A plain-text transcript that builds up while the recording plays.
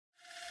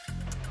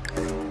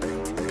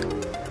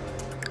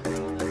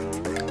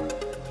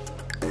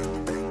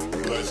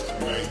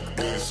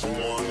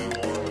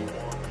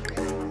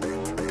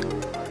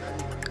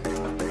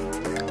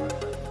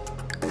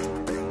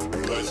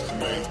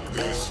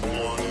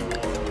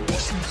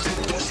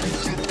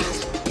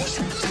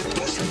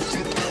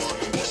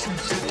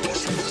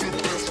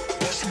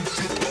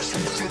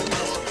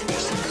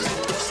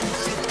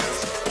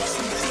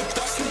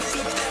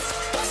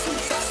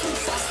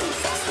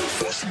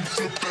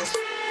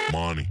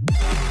Money.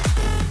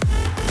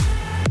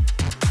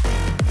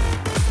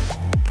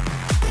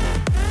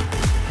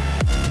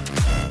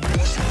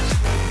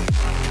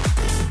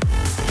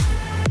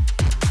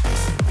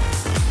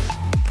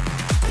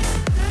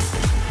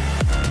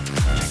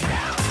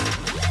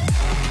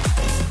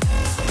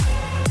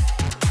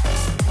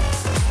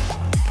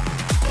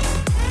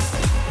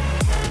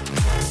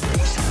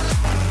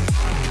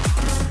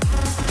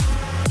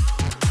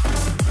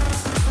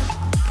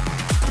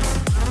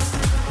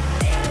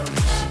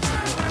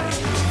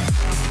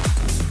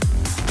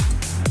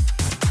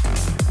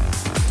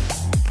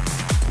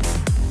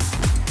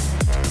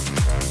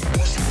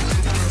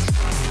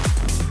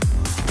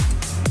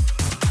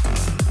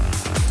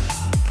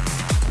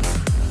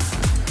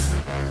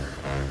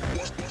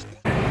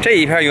 这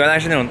一片原来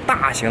是那种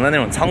大型的那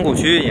种仓库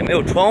区，也没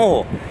有窗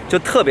户，就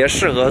特别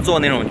适合做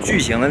那种巨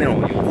型的那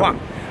种油画。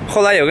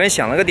后来有个人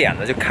想了个点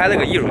子，就开了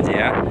个艺术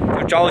节，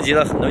就召集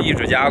了很多艺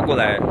术家过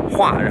来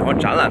画，然后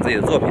展览自己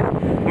的作品。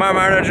慢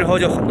慢的之后，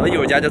就很多艺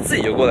术家就自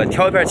己就过来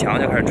挑一片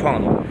墙就开始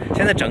创作。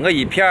现在整个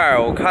一片，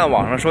我看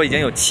网上说已经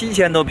有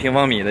7000多平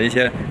方米的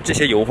这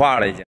些油画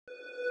了，已经。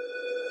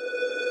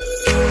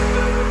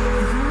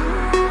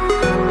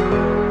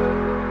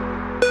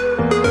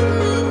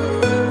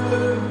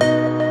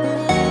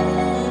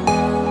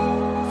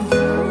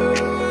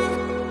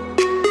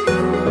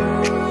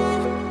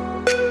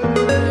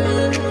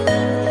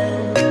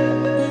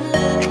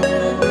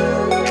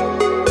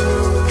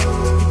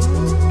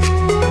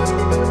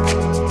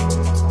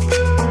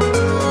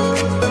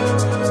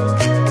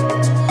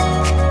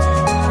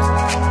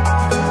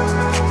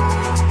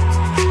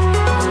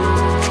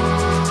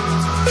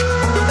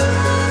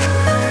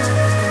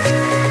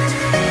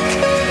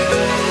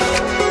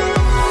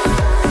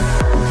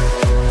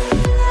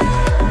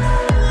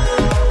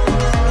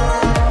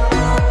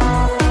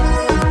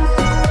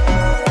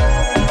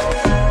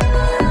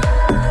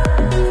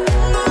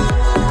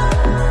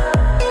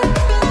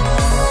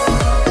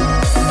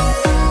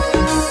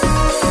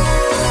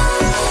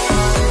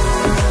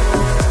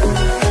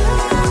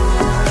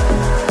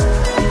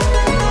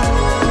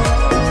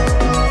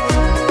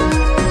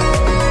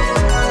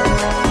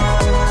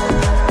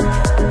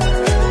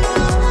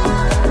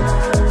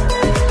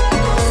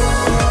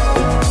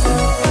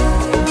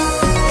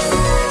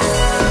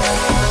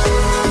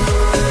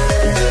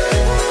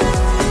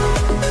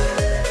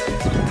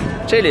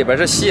这里边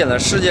是吸引了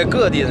世界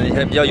各地的那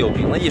些比较有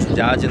名的艺术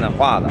家进来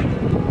画的。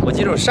我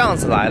记得我上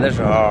次来的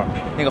时候，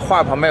那个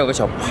画旁边有个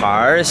小牌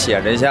儿，写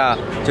着一下，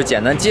就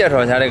简单介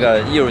绍一下这个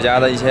艺术家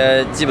的一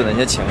些基本的一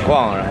些情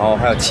况，然后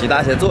还有其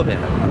他一些作品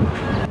什么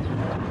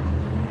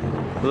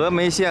的。峨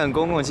眉县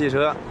公共汽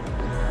车。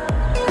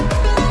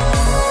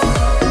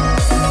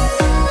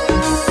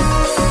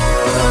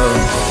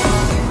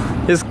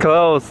It's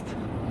closed.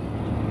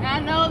 I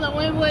know the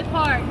Wynwood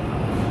Park.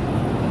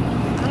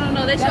 I don't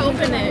know. They should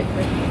open it.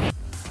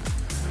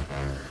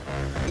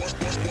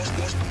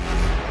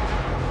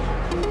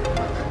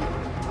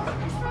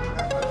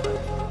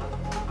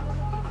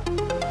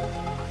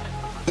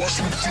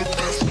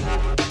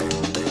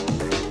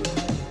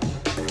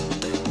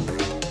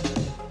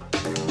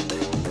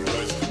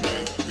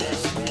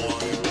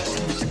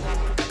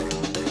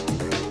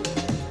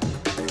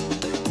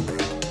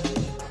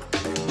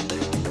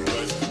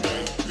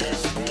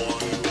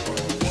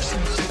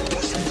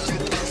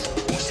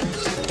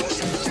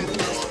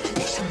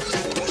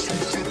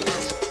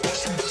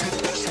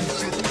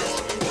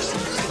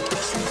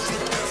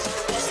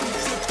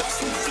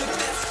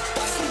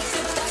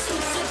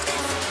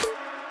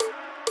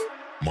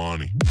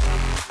 Money.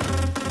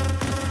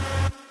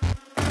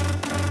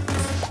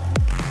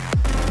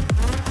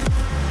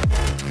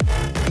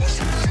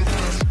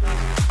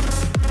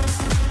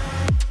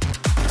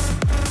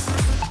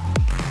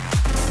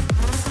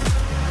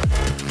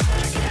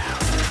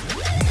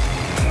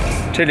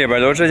 这里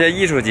边都是些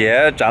艺术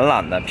节展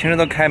览的，平时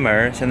都开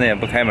门，现在也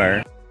不开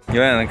门，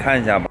远远的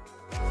看一下吧。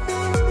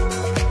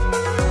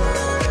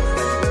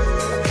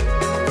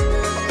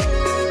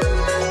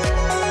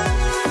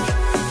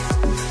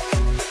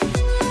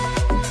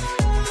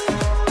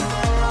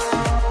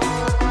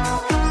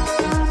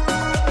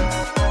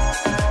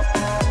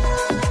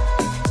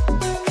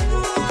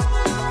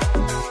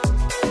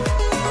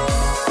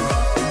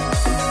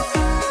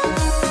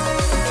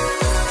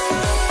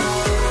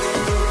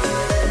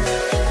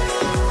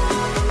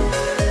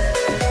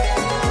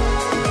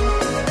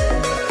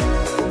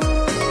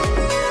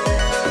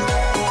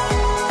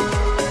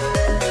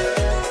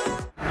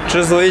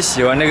之所以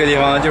喜欢这个地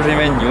方，就是因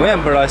为你永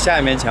远不知道下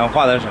一面墙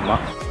画的是什么。